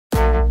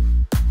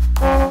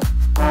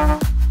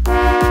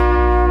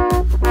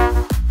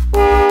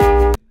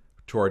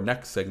to our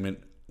next segment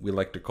we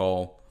like to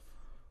call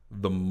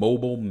the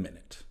Mobile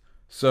Minute.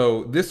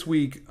 So this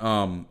week,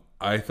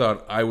 I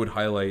thought I would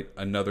highlight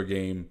another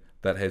game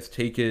that has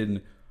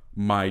taken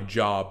my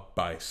job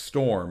by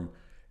storm,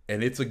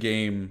 and it's a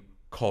game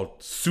called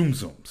Tsum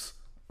Tsums.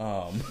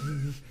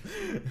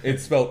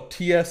 It's spelled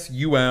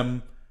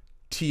Tsum,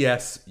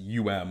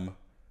 Tsum,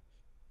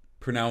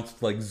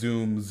 pronounced like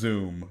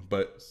zoom,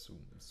 but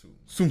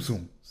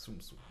Tsum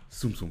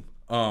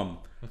Tsum.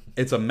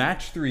 It's a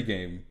match 3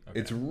 game. Okay.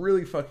 It's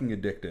really fucking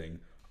addicting.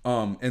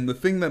 And the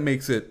thing that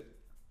makes it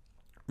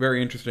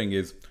very interesting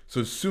is,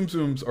 so Tsum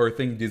Tsums are a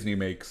thing Disney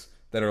makes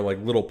that are like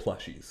little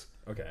plushies.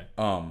 Okay.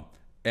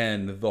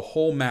 And the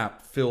whole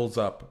map fills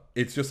up.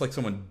 It's just like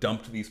someone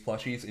dumped these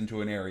plushies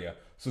into an area.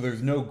 So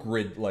there's no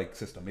grid-like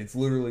system. It's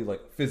literally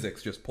like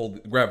physics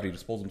gravity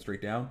just pulls them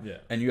straight down. Yeah.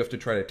 And you have to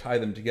try to tie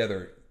them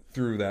together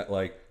through that,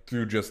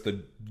 through just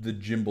the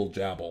jimble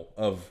jabble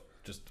of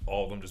just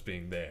all of them just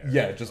being there.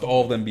 Yeah, just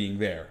all of them being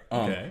there.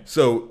 Okay.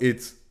 So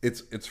it's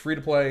free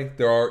to play.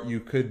 You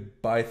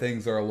could buy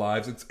things. There are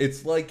lives.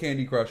 It's like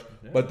Candy Crush,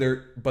 yeah. but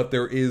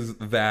there is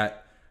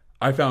that.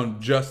 I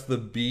found just the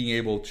being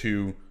able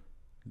to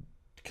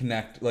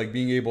connect, like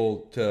being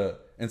able to,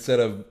 instead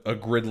of a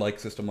grid-like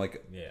system,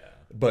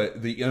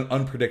 but the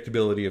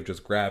unpredictability of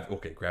just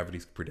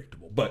gravity's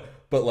predictable, but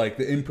like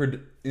the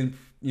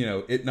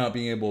it not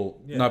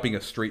being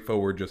a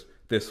straightforward just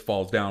this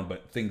falls down,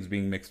 but things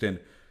being mixed in.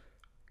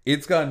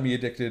 It's gotten me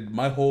addicted.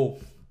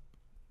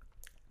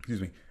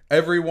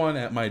 Everyone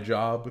at my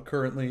job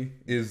currently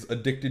is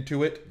addicted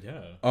to it.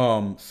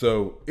 Yeah.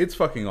 So it's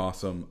fucking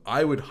awesome.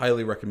 I would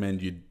highly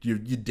recommend you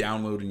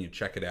download and you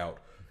check it out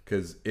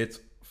because it's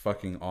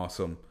fucking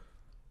awesome.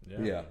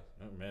 Yeah.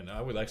 Oh man,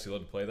 I would actually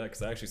love to play that because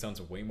that actually sounds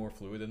way more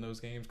fluid than those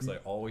games. Because I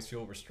always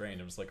feel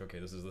restrained. I'm just like, okay,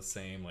 this is the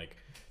same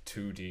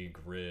 2D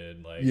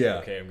grid.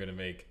 Okay, I'm gonna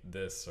make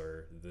this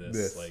or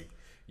this.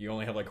 You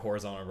only have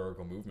horizontal and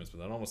vertical movements, but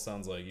that almost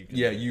sounds like you can.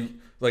 Yeah, you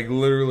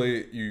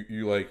literally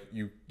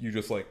you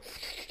just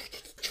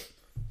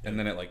and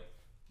then it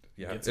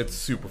it's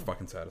super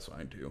fucking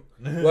satisfying too.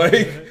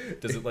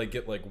 Does it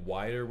get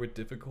wider with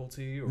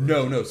difficulty? Or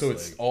no. So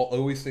it's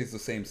always stays the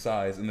same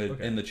size, and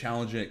the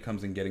challenge in it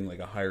comes in getting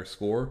a higher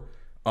score.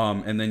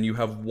 And then you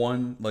have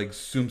one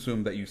Tsum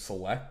Tsum that you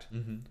select,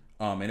 and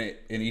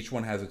each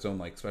one has its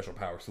own special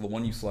power. So the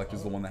one you select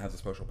is the one that has a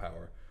special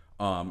power.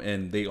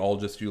 And they all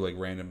just do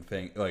random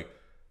things,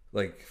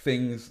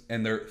 things,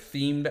 and they're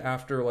themed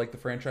after the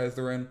franchise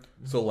they're in.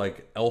 So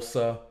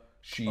Elsa,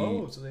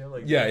 so they are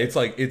it's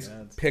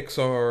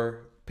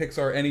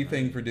Pixar,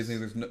 anything nice. For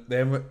Disney. They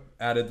haven't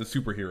added the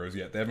superheroes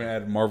yet. They haven't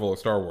added Marvel or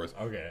Star Wars.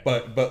 Okay.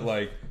 But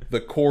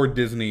the core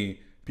Disney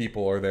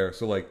people are there.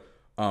 So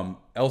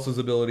Elsa's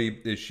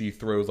ability is she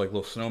throws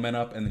little snowmen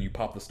up, and then you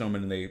pop the snowmen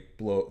and they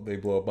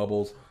blow up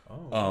bubbles.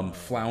 Wow.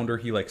 Flounder,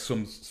 he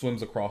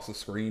swims across the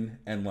screen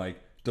and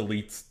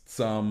deletes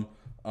some.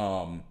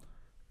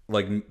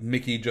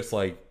 Mickey just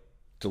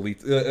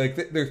deletes.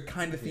 They're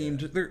kind of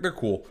themed. Yeah. They're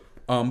cool.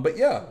 But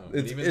yeah,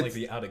 it's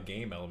the out of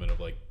game element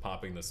of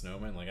popping the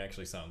snowman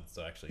actually sounds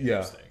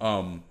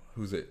interesting.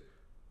 Who's it?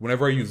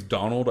 Whenever I use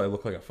Donald, I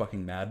look like a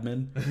fucking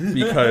madman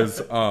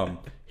because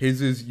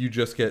his is you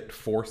just get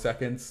 4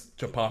 seconds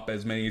to pop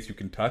as many as you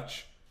can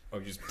touch. Oh,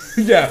 you just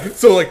yeah.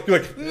 So you're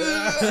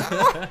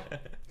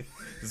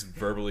just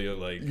verbally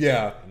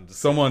yeah.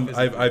 Someone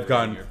I've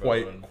gotten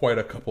quite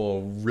a couple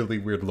of really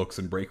weird looks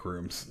in break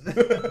rooms.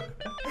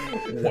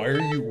 Why are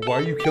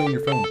you killing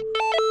your phone?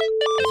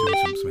 Tsum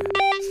Tsums, man.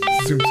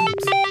 Tsum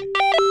Tsums.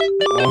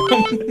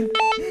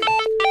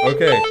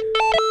 Okay.